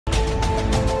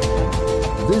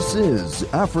This is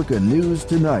Africa News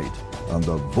Tonight on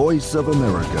the Voice of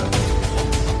America.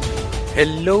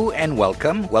 Hello and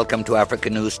welcome. Welcome to Africa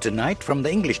News Tonight from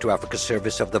the English to Africa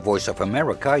service of the Voice of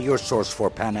America, your source for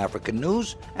Pan-African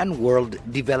news and world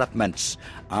developments.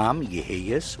 I'm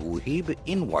Yeheyes Wuhib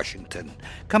in Washington.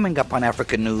 Coming up on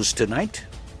Africa News Tonight.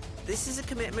 This is a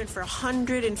commitment for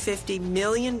 $150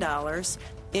 million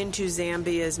into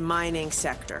Zambia's mining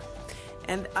sector.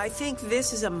 And I think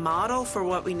this is a model for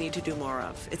what we need to do more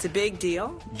of. It's a big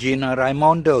deal. Gina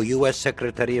Raimondo, U.S.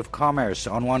 Secretary of Commerce,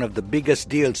 on one of the biggest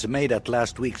deals made at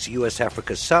last week's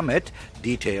U.S.-Africa Summit.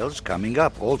 Details coming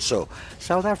up. Also,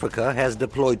 South Africa has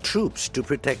deployed troops to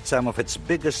protect some of its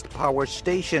biggest power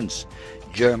stations.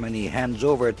 Germany hands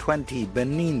over 20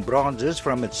 Benin bronzes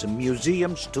from its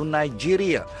museums to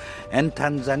Nigeria. And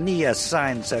Tanzania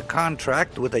signs a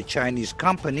contract with a Chinese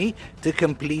company to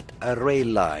complete a rail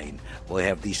line. We'll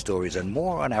have these stories and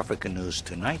more on Africa News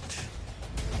Tonight.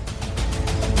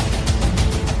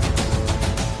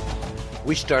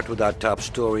 We start with our top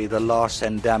story. The Loss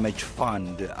and Damage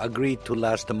Fund, agreed to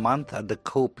last month at the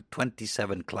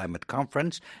COP27 climate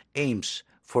conference, aims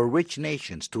for rich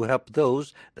nations to help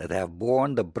those that have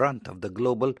borne the brunt of the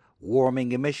global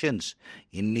warming emissions.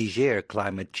 In Niger,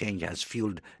 climate change has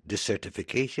fueled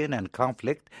desertification and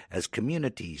conflict as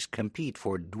communities compete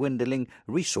for dwindling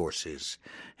resources.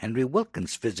 Henry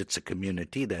Wilkins visits a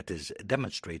community that is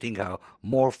demonstrating how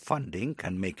more funding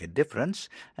can make a difference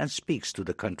and speaks to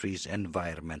the country's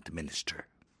environment minister.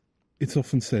 It's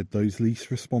often said those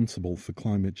least responsible for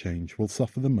climate change will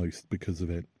suffer the most because of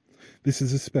it. This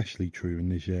is especially true in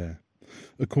Niger.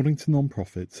 According to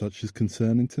non-profits such as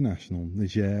Concern International,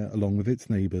 Niger, along with its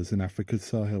neighbours in Africa's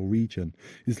Sahel region,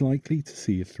 is likely to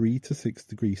see a 3 to 6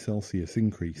 degrees Celsius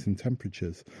increase in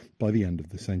temperatures by the end of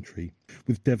the century,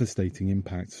 with devastating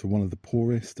impacts for one of the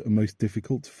poorest and most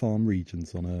difficult to farm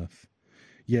regions on Earth.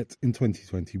 Yet in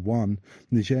 2021,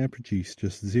 Niger produced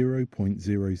just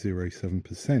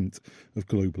 0.007% of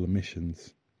global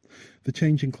emissions. The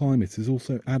changing climate is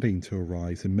also adding to a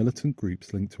rise in militant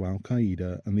groups linked to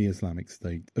Al-Qaeda and the Islamic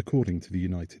State, according to the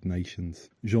United Nations.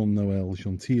 Jean-Noël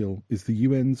Gentil is the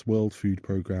UN's World Food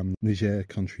Programme Niger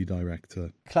country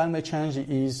director. Climate change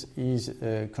is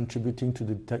contributing to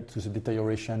the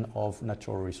deterioration of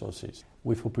natural resources,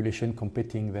 with population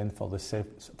competing then for the safe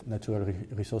natural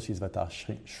resources that are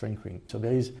shrinking. So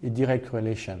there is a direct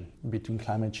relation between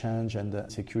climate change and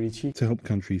security. To help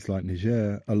countries like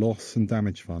Niger, a loss and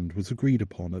damage fund was agreed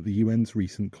upon at the UN's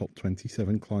recent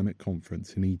COP27 climate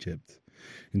conference in Egypt.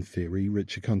 In theory,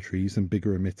 richer countries and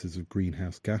bigger emitters of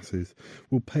greenhouse gases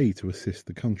will pay to assist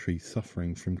the countries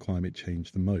suffering from climate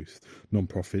change the most.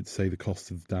 Non-profits say the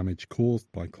cost of the damage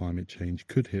caused by climate change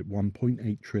could hit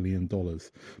 $1.8 trillion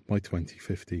by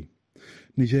 2050.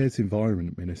 Niger's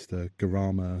Environment Minister,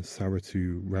 Garama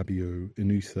Saratu Rabiou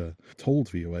Inusa, told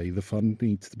VOA the fund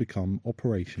needs to become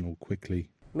operational quickly.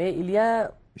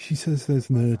 She says there's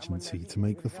an urgency to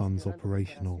make the funds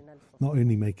operational. Not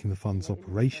only making the funds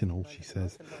operational, she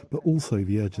says, but also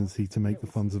the urgency to make the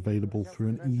funds available through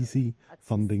an easy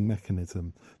funding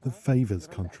mechanism that favours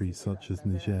countries such as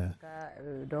Niger.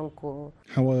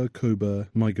 Hawa Koba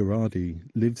Maigaradi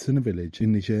lives in a village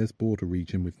in Niger's border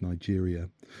region with Nigeria,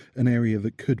 an area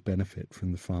that could benefit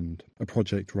from the fund. A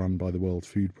project run by the World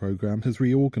Food Programme has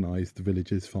reorganised the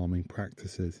village's farming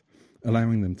practices,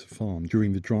 allowing them to farm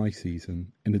during the dry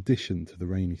season in addition to the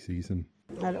rainy season.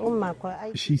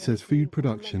 She says food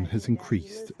production has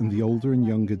increased and the older and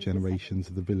younger generations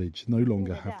of the village no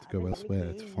longer have to go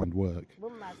elsewhere to find work,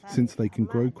 since they can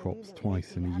grow crops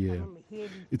twice in a year.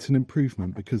 It's an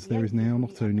improvement because there is now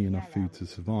not only enough food to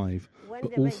survive,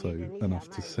 but also enough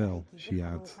to sell, she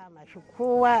adds.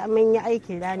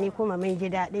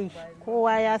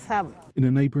 In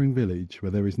a neighbouring village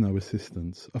where there is no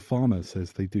assistance, a farmer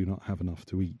says they do not have enough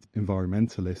to eat.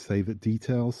 Environmentalists say that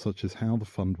details such as how the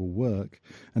fund will work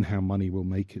and how money will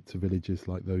make it to villages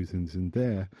like those in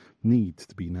Zinder needs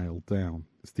to be nailed down.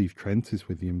 Steve Trent is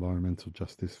with the Environmental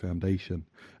Justice Foundation,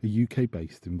 a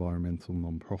UK-based environmental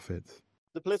non-profit.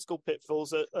 The political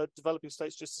pitfalls are developing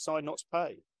states just decide not to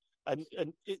pay. And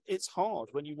it's hard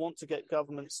when you want to get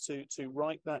governments to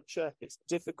write that check. It's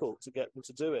difficult to get them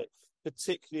to do it,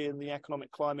 particularly in the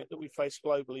economic climate that we face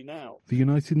globally now. The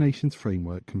United Nations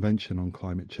Framework Convention on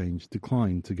Climate Change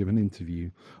declined to give an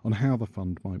interview on how the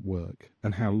fund might work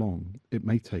and how long it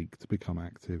may take to become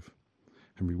active.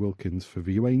 Henry Wilkins for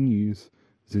VOA News,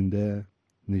 Zinder,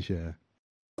 Niger.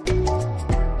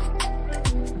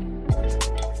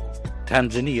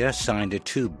 Tanzania signed a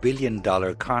 $2 billion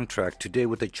contract today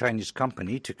with a Chinese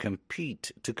company to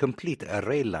complete a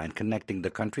rail line connecting the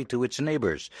country to its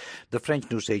neighbors. The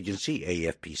French news agency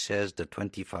AFP says the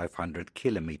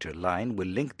 2,500-kilometer line will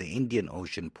link the Indian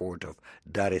Ocean port of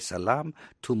Dar es Salaam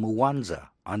to Mwanza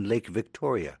on Lake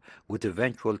Victoria, with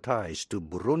eventual ties to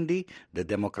Burundi, the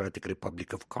Democratic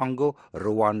Republic of Congo,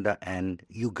 Rwanda, and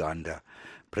Uganda.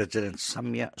 President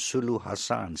Samia Suluhu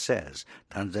Hassan says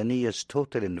Tanzania's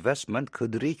total investment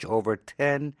could reach over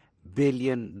 $10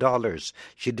 billion.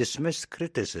 She dismissed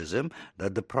criticism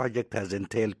that the project has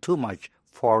entailed too much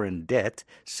foreign debt,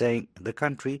 saying the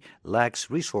country lacks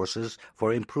resources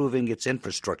for improving its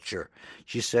infrastructure.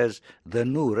 She says the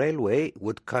new railway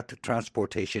would cut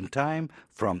transportation time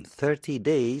from 30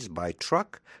 days by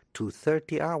truck to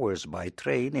 30 hours by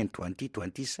train in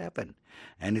 2027.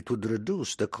 And it would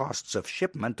reduce the costs of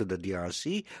shipment to the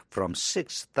DRC from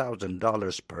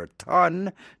 $6,000 per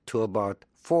ton to about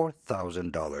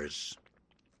 $4,000.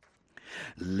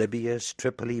 Libya's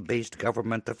Tripoli-based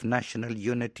government of national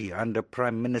unity under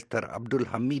Prime Minister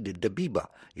Abdulhamid Dbeibah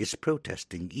is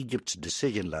protesting Egypt's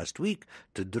decision last week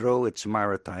to draw its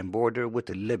maritime border with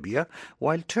Libya,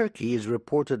 while Turkey is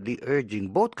reportedly urging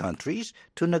both countries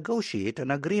to negotiate an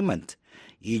agreement.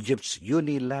 Egypt's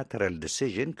unilateral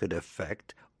decision could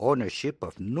affect ownership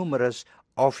of numerous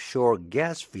offshore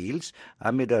gas fields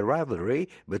amid a rivalry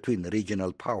between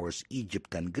regional powers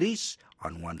Egypt and Greece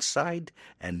on one side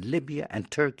and Libya and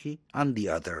Turkey on the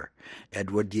other.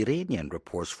 Edward Iranian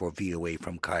reports for VOA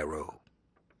from Cairo.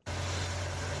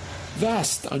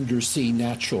 Vast undersea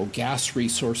natural gas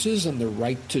resources and the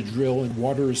right to drill in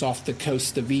waters off the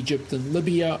coast of Egypt and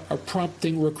Libya are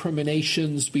prompting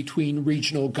recriminations between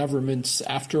regional governments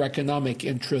after economic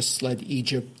interests led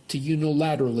Egypt to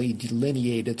unilaterally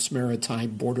delineate its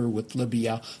maritime border with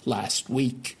Libya last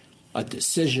week. A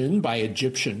decision by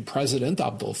Egyptian President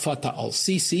Abdel Fattah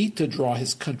al-Sisi to draw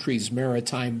his country's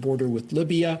maritime border with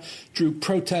Libya drew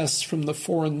protests from the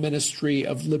Foreign Ministry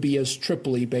of Libya's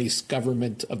Tripoli-based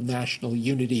Government of National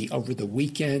Unity over the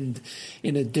weekend,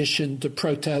 in addition to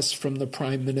protests from the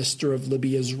Prime Minister of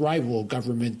Libya's rival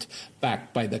government,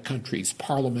 backed by the country's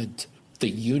parliament. The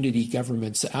unity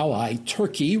government's ally,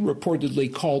 Turkey,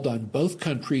 reportedly called on both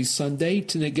countries Sunday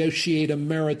to negotiate a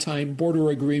maritime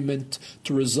border agreement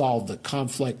to resolve the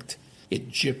conflict.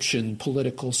 Egyptian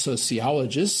political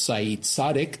sociologist Saeed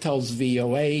Sadiq tells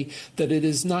VOA that it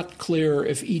is not clear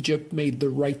if Egypt made the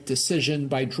right decision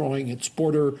by drawing its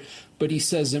border, but he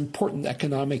says important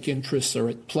economic interests are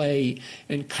at play,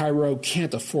 and Cairo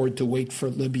can't afford to wait for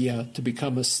Libya to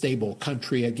become a stable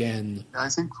country again. I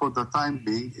think for the time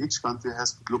being, each country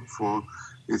has to look for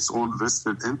its own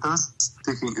vested interests,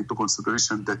 taking into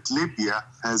consideration that Libya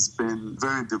has been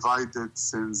very divided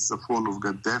since the fall of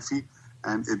Gaddafi,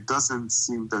 and it doesn't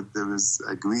seem that there is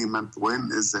agreement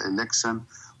when is the election,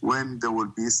 when there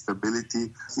will be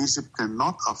stability. Egypt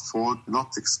cannot afford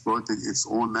not exploiting its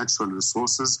own natural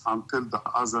resources until the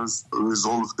others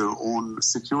resolve their own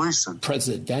situation.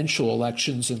 Presidential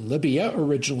elections in Libya,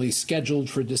 originally scheduled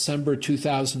for December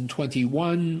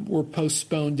 2021, were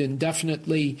postponed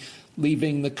indefinitely,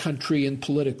 leaving the country in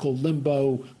political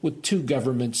limbo with two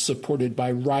governments supported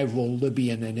by rival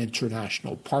Libyan and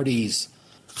international parties.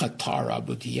 Khatar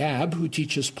Abu Diab, who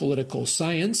teaches political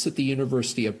science at the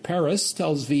University of Paris,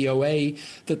 tells VOA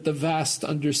that the vast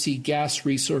undersea gas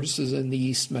resources in the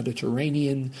East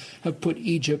Mediterranean have put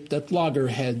Egypt at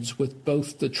loggerheads with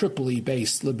both the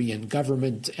Tripoli-based Libyan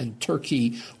government and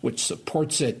Turkey, which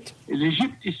supports it. He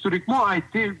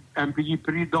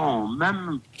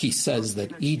says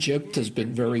that Egypt has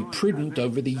been very prudent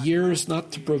over the years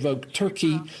not to provoke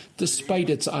Turkey, despite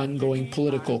its ongoing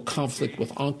political conflict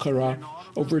with Ankara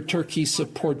over Turkey's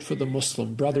support for the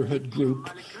Muslim Brotherhood group,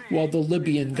 while the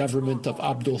Libyan government of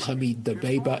Abdulhamid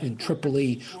Dbeibah in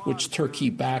Tripoli, which Turkey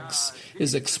backs,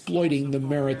 is exploiting the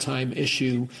maritime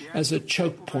issue as a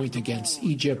choke point against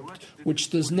Egypt, which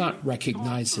does not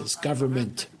recognize his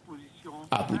government.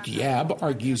 Abu Diab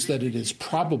argues that it is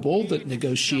probable that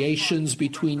negotiations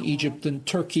between Egypt and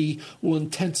Turkey will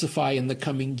intensify in the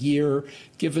coming year,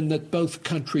 given that both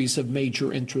countries have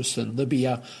major interests in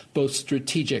Libya, both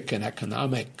strategic and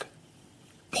economic.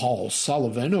 Paul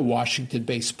Sullivan, a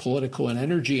Washington-based political and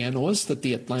energy analyst at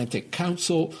the Atlantic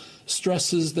Council,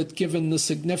 stresses that given the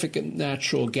significant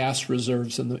natural gas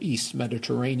reserves in the East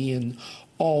Mediterranean,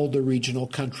 all the regional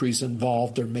countries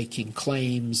involved are making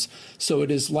claims, so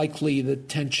it is likely that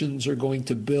tensions are going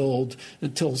to build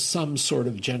until some sort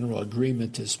of general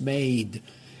agreement is made.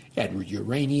 Edward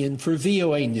Uranian for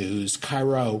VOA News,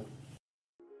 Cairo.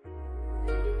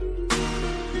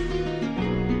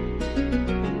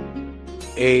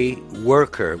 A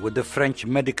worker with the French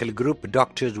medical group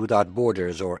Doctors Without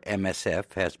Borders, or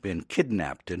MSF, has been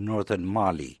kidnapped in northern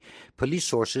Mali. Police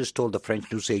sources told the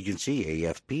French news agency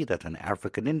AFP that an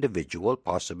African individual,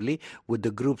 possibly with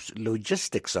the group's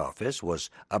logistics office,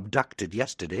 was abducted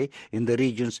yesterday in the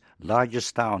region's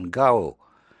largest town, Gao.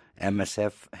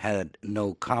 MSF had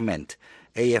no comment.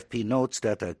 AFP notes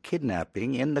that a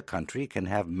kidnapping in the country can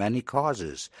have many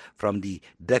causes, from the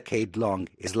decade-long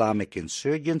Islamic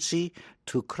insurgency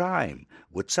to crime,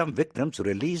 with some victims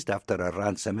released after a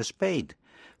ransom is paid.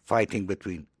 Fighting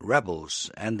between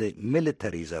rebels and the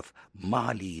militaries of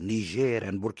Mali, Niger,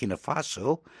 and Burkina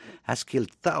Faso has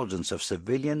killed thousands of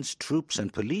civilians, troops,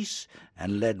 and police,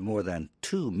 and led more than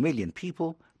 2 million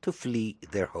people to flee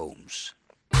their homes.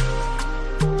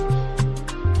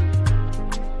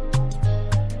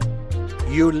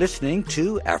 You're listening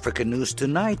to African News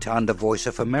Tonight on the Voice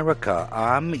of America.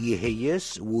 I'm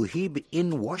Yeheyes Wuhib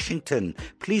in Washington.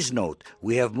 Please note,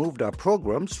 we have moved our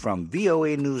programs from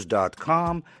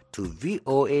voanews.com to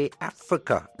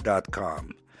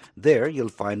voaafrica.com. There you'll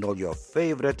find all your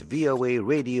favorite VOA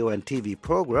radio and TV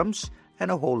programs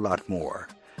and a whole lot more.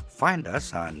 Find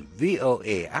us on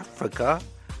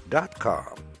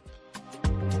voaafrica.com.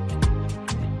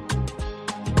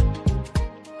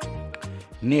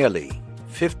 Nearly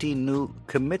 50 new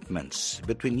commitments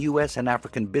between U.S. and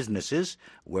African businesses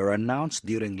were announced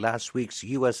during last week's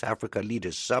U.S.-Africa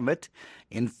Leaders Summit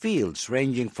in fields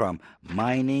ranging from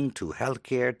mining to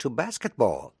healthcare to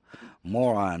basketball.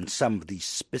 More on some of these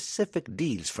specific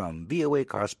deals from VOA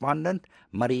correspondent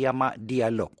Mariama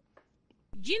Diallo.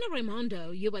 Gina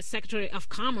Raimondo, U.S. Secretary of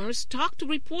Commerce, talked to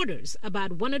reporters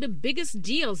about one of the biggest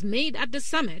deals made at the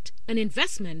summit, an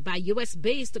investment by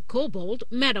U.S.-based Cobalt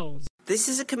Metals. This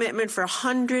is a commitment for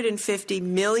 $150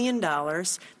 million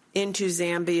into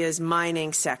Zambia's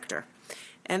mining sector.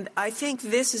 And I think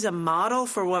this is a model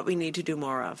for what we need to do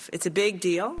more of. It's a big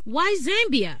deal. Why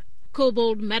Zambia?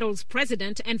 Cobalt Metals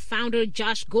president and founder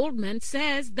Josh Goldman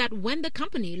says that when the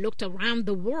company looked around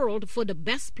the world for the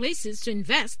best places to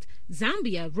invest,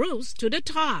 Zambia rose to the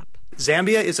top.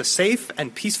 Zambia is a safe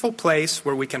and peaceful place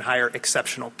where we can hire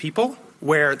exceptional people,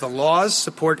 where the laws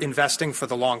support investing for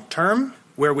the long term,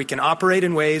 where we can operate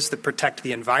in ways that protect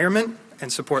the environment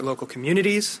and support local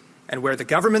communities, and where the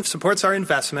government supports our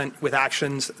investment with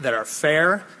actions that are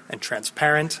fair and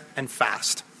transparent and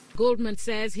fast. Goldman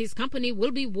says his company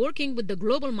will be working with the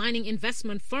global mining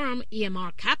investment firm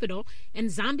EMR Capital and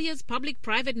Zambia's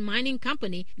public-private mining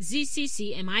company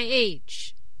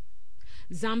ZCCMIH.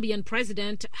 Zambian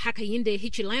President Hakainde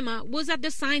Hichilema was at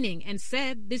the signing and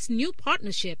said this new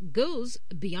partnership goes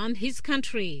beyond his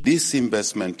country. This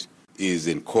investment is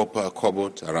in copper,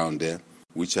 cobalt around there,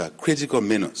 which are critical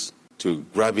minerals to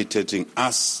gravitating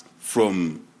us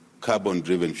from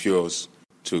carbon-driven fuels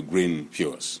to green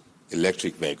fuels,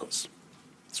 electric vehicles.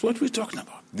 That's what we're talking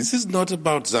about. This is not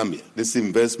about Zambia. This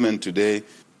investment today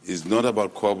is not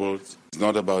about cobalt, it's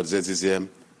not about ZCCM,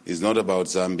 it's not about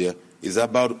Zambia. It's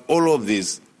about all of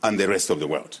this and the rest of the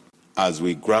world as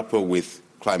we grapple with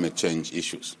climate change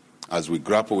issues, as we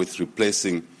grapple with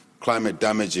replacing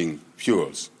climate-damaging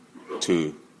fuels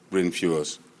to green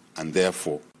fuels and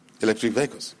therefore electric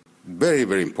vehicles. Very,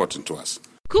 very important to us.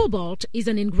 Cobalt is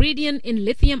an ingredient in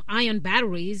lithium-ion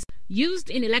batteries used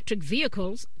in electric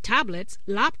vehicles, tablets,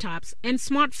 laptops, and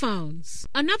smartphones.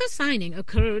 Another signing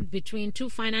occurred between two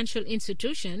financial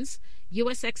institutions,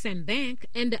 USXM Bank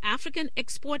and the African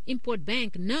Export-Import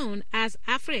Bank known as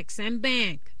AfriExim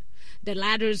Bank. The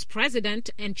latter's president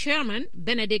and chairman,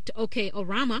 Benedict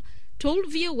Oke-Orama, told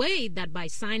VOA that by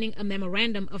signing a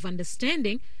memorandum of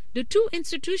understanding, the two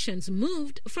institutions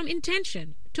moved from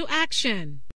intention to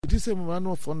action. It is a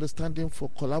memorandum of understanding for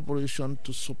collaboration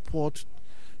to support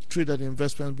trade and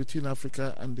investment between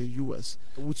Africa and the U.S.,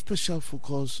 with special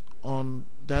focus on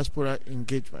diaspora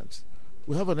engagement.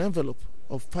 We have an envelope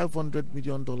of $500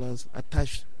 million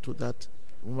attached to that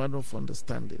memorandum of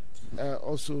understanding.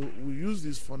 Also, we use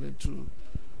this funding to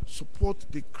support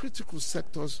the critical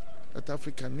sectors that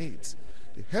Africa needs,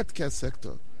 the healthcare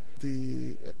sector,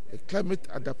 the climate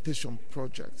adaptation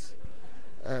projects,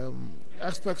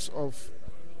 aspects of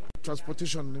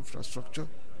transportation infrastructure,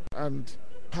 and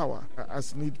power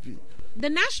as need be. The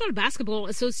National Basketball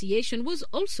Association was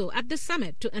also at the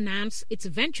summit to announce its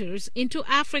ventures into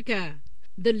Africa.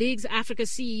 The league's Africa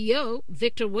CEO,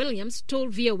 Victor Williams,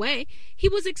 told VOA he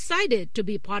was excited to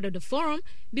be part of the forum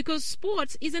because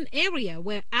sports is an area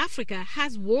where Africa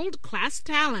has world-class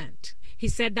talent. He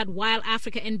said that while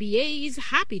Africa NBA is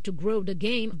happy to grow the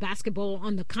game of basketball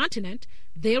on the continent,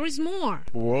 there is more.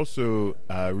 We're also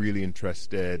really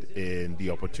interested in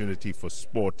the opportunity for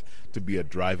sport to be a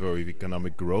driver of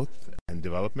economic growth and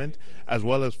development, as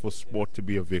well as for sport to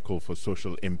be a vehicle for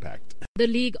social impact. The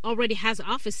league already has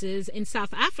offices in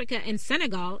South Africa and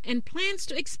Senegal and plans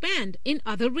to expand in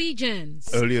other regions.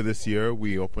 Earlier this year,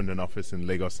 we opened an office in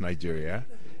Lagos, Nigeria.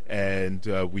 And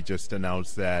we just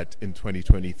announced that in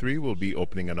 2023 we'll be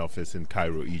opening an office in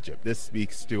Cairo, Egypt. This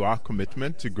speaks to our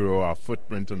commitment to grow our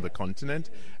footprint on the continent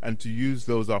and to use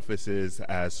those offices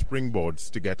as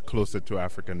springboards to get closer to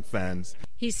African fans.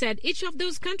 He said each of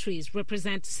those countries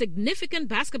represents significant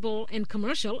basketball and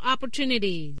commercial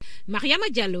opportunities. Mariama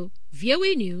Diallo,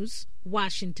 VOA News,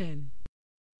 Washington.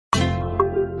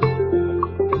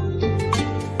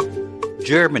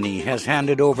 Germany has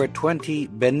handed over 20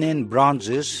 Benin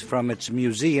bronzes from its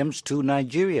museums to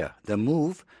Nigeria. The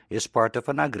move is part of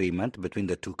an agreement between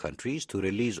the two countries to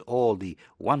release all the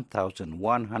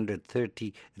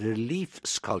 1,130 relief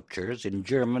sculptures in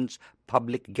Germany's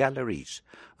public galleries.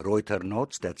 Reuters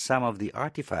notes that some of the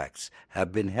artifacts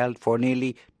have been held for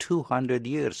nearly 200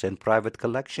 years in private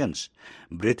collections.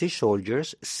 British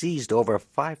soldiers seized over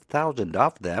 5,000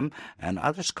 of them and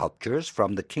other sculptures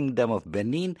from the Kingdom of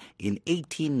Benin in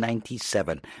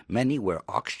 1897. Many were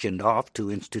auctioned off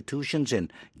to institutions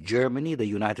in Germany, the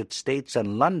United States,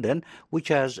 and London, which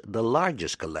has the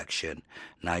largest collection.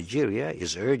 Nigeria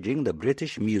is urging the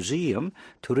British Museum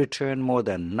to return more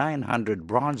than 900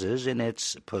 bronzes in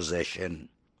its possession.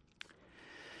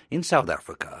 In South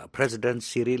Africa, President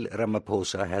Cyril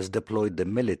Ramaphosa has deployed the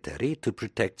military to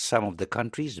protect some of the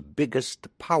country's biggest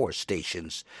power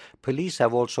stations. Police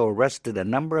have also arrested a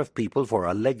number of people for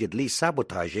allegedly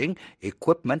sabotaging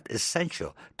equipment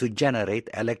essential to generate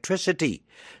electricity.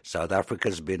 South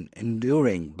Africa's been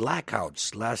enduring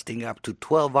blackouts lasting up to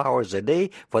 12 hours a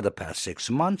day for the past 6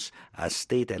 months as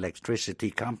state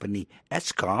electricity company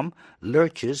Eskom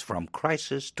lurches from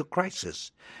crisis to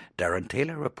crisis. Darren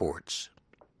Taylor reports.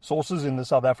 Sources in the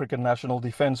South African National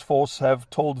Defence Force have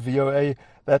told VOA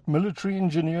that military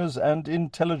engineers and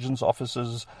intelligence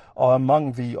officers are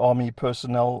among the army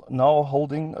personnel now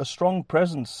holding a strong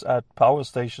presence at power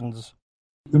stations.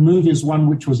 The move is one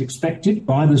which was expected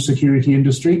by the security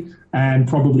industry and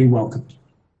probably welcomed.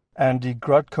 Andy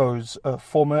Grutko's a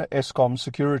former Eskom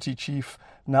security chief,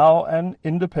 now an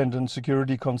independent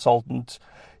security consultant.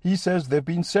 He says there have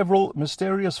been several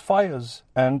mysterious fires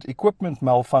and equipment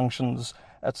malfunctions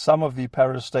at some of the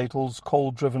parastatal's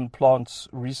coal-driven plants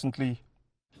recently.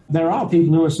 There are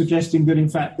people who are suggesting that, in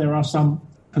fact, there are some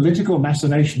political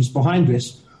machinations behind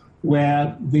this,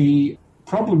 where the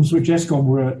problems which Eskom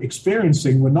were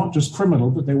experiencing were not just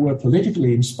criminal, but they were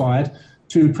politically inspired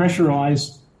to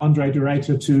pressurize Andre de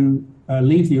Ruyter to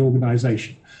leave the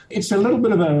organization. It's a little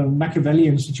bit of a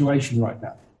Machiavellian situation right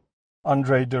now.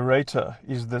 Andre de Ruyter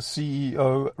is the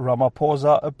CEO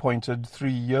Ramaphosa appointed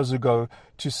 3 years ago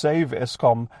to save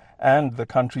Eskom and the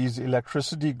country's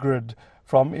electricity grid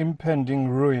from impending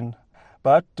ruin.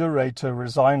 But de Ruyter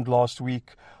resigned last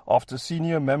week after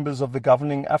senior members of the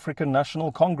governing African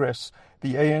National Congress,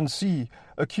 the ANC,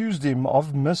 accused him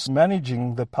of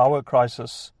mismanaging the power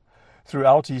crisis.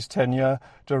 Throughout his tenure,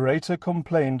 de Ruyter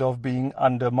complained of being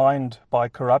undermined by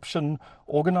corruption,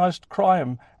 organized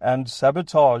crime and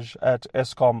sabotage at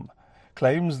Eskom.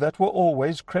 Claims that were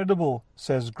always credible,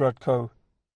 says Grutko.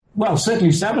 Well,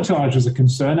 certainly sabotage is a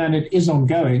concern, and it is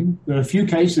ongoing. There are a few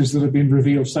cases that have been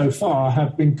revealed so far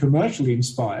have been commercially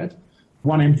inspired.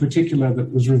 One in particular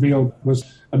that was revealed was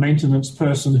a maintenance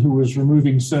person who was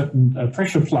removing certain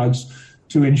pressure plugs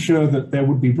to ensure that there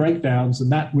would be breakdowns,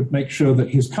 and that would make sure that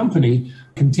his company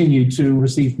continued to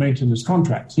receive maintenance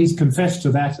contracts. He's confessed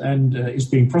to that and is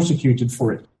being prosecuted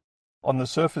for it. On the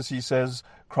surface, he says,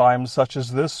 crimes such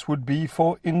as this would be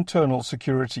for internal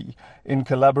security, in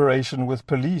collaboration with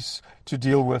police, to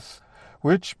deal with,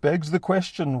 which begs the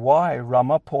question why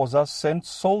Ramaphosa sent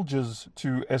soldiers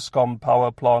to Eskom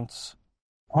power plants.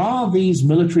 Are these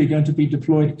military going to be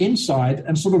deployed inside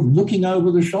and sort of looking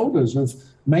over the shoulders of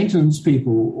maintenance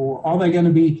people, or are they going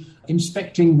to be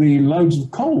inspecting the loads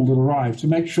of coal that arrive to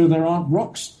make sure there aren't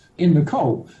rocks in the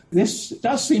coal? This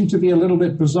does seem to be a little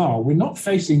bit bizarre. We're not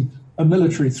facing a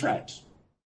military threat.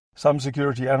 Some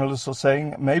security analysts are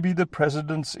saying maybe the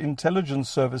president's intelligence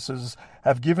services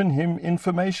have given him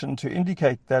information to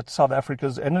indicate that South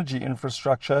Africa's energy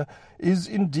infrastructure is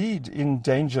indeed in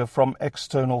danger from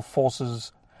external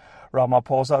forces.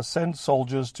 Ramaphosa sent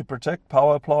soldiers to protect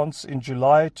power plants in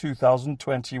July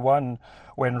 2021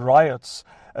 when riots,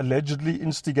 allegedly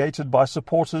instigated by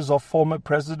supporters of former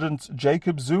President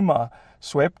Jacob Zuma,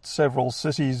 swept several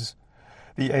cities.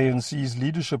 The ANC's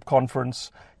leadership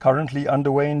conference, currently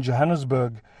underway in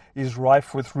Johannesburg, is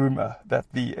rife with rumour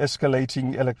that the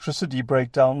escalating electricity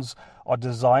breakdowns are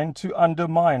designed to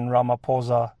undermine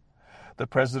Ramaphosa. The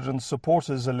president's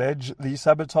supporters allege the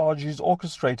sabotage is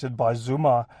orchestrated by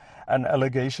Zuma, an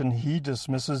allegation he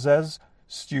dismisses as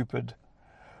stupid.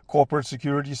 Corporate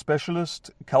security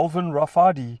specialist Calvin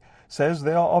Rafadi says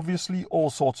there are obviously all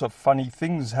sorts of funny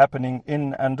things happening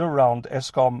in and around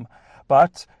Eskom,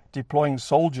 but deploying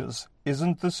soldiers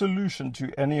isn't the solution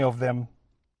to any of them.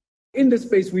 In this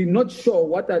space, we're not sure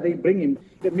what are they bringing.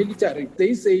 The military,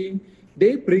 they saying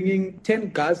they're bringing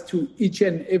 10 guards to each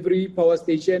and every power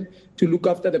station to look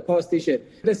after the power station.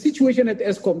 The situation at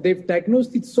Eskom, they've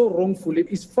diagnosed it so wrongfully.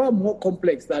 It's far more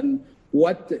complex than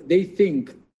what they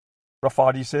think.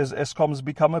 Rafadi says Eskom's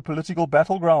become a political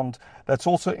battleground that's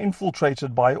also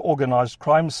infiltrated by organised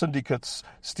crime syndicates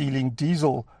stealing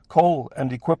diesel, coal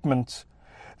and equipment.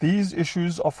 These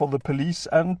issues are for the police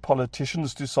and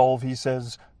politicians to solve, he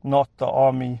says, not the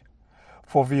army.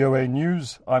 For VOA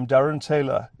News, I'm Darren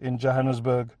Taylor in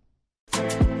Johannesburg.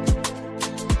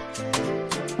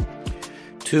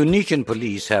 Tunisian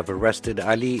police have arrested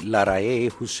Ali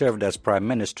Laraye, who served as prime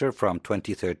minister from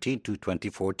 2013 to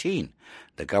 2014.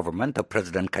 The government of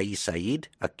President Kais Saied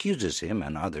accuses him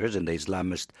and others in the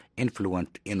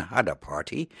Islamist-influenced Ennahda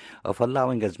party of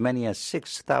allowing as many as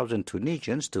 6,000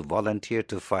 Tunisians to volunteer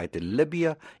to fight in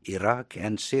Libya, Iraq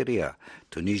and Syria.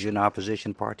 Tunisian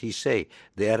opposition parties say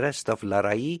the arrest of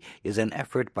Laraye is an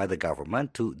effort by the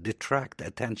government to detract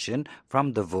attention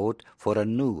from the vote for a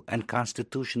new and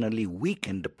constitutionally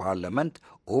weakened parliament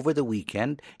over the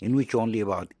weekend, in which only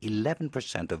about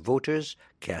 11% of voters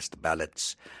cast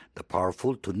ballots. The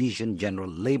powerful Tunisian General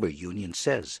Labour Union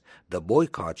says the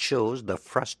boycott shows the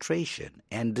frustration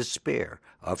and despair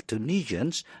of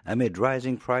Tunisians amid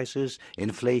rising prices,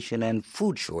 inflation and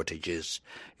food shortages.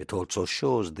 It also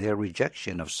shows their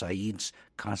rejection of Said's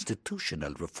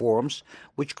constitutional reforms,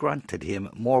 which granted him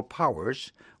more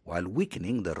powers while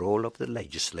weakening the role of the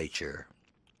legislature.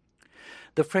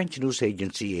 The French news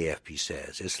agency AFP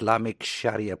says Islamic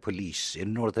Sharia police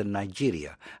in northern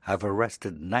Nigeria have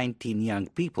arrested 19 young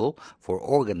people for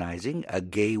organizing a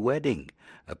gay wedding.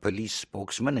 A police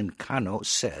spokesman in Kano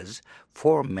says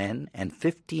 4 men and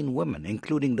 15 women,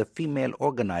 including the female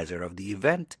organizer of the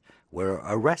event, were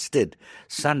arrested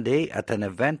Sunday at an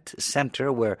event center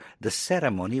where the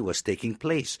ceremony was taking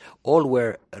place. All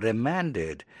were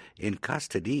remanded in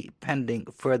custody pending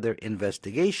further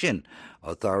investigation.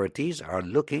 Authorities are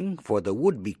looking for the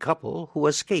would-be couple who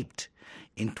escaped.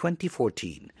 In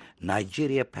 2014,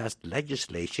 Nigeria passed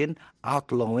legislation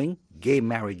outlawing gay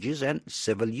marriages and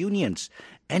civil unions.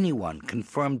 Anyone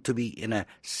confirmed to be in a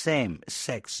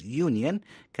same-sex union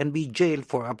can be jailed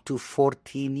for up to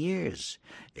 14 years.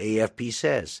 AFP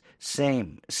says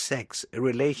same-sex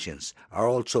relations are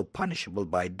also punishable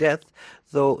by death,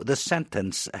 though the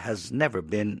sentence has never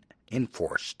been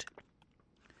enforced.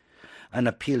 An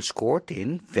appeals court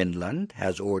in Finland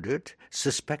has ordered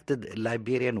suspected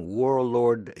Liberian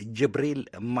warlord Jibril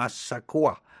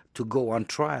Massaquoi to go on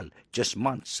trial just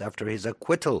months after his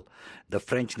acquittal. The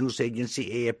French news agency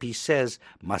AFP says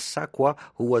Massaquoi,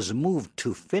 who was moved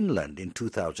to Finland in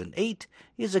 2008,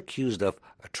 is accused of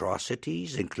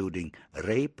atrocities including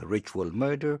rape, ritual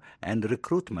murder, and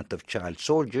recruitment of child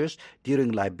soldiers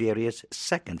during Liberia's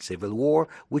Second Civil War,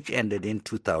 which ended in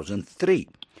 2003.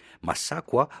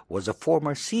 Massaquoi was a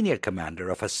former senior commander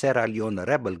of a Sierra Leone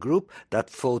rebel group that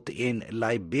fought in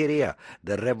Liberia,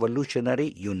 the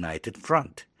Revolutionary United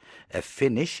Front. A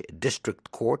Finnish district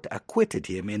court acquitted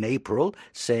him in April,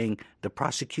 saying the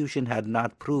prosecution had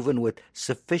not proven with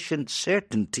sufficient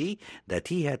certainty that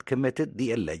he had committed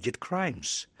the alleged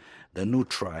crimes. The new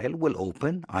trial will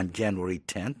open on January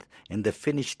 10th in the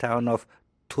Finnish town of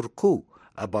Turku,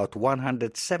 about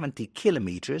 170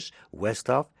 kilometers west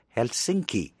of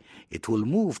Helsinki. It will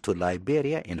move to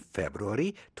Liberia in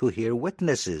February to hear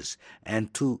witnesses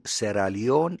and to Sierra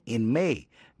Leone in May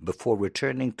before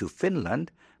returning to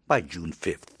Finland by June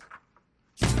 5th.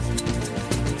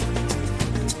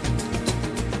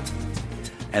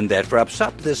 And that wraps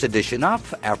up this edition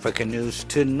of Africa News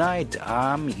Tonight.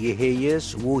 I'm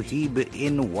Yeheyes Wuhib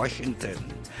in Washington.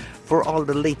 For all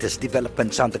the latest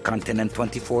developments on the continent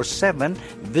 24/7,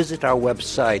 visit our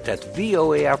website at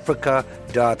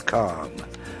voaafrica.com.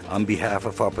 On behalf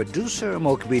of our producer,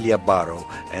 Mokbilia Barro,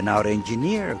 and our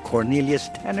engineer, Cornelius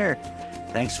Tenner,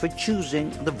 thanks for choosing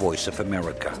the Voice of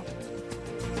America.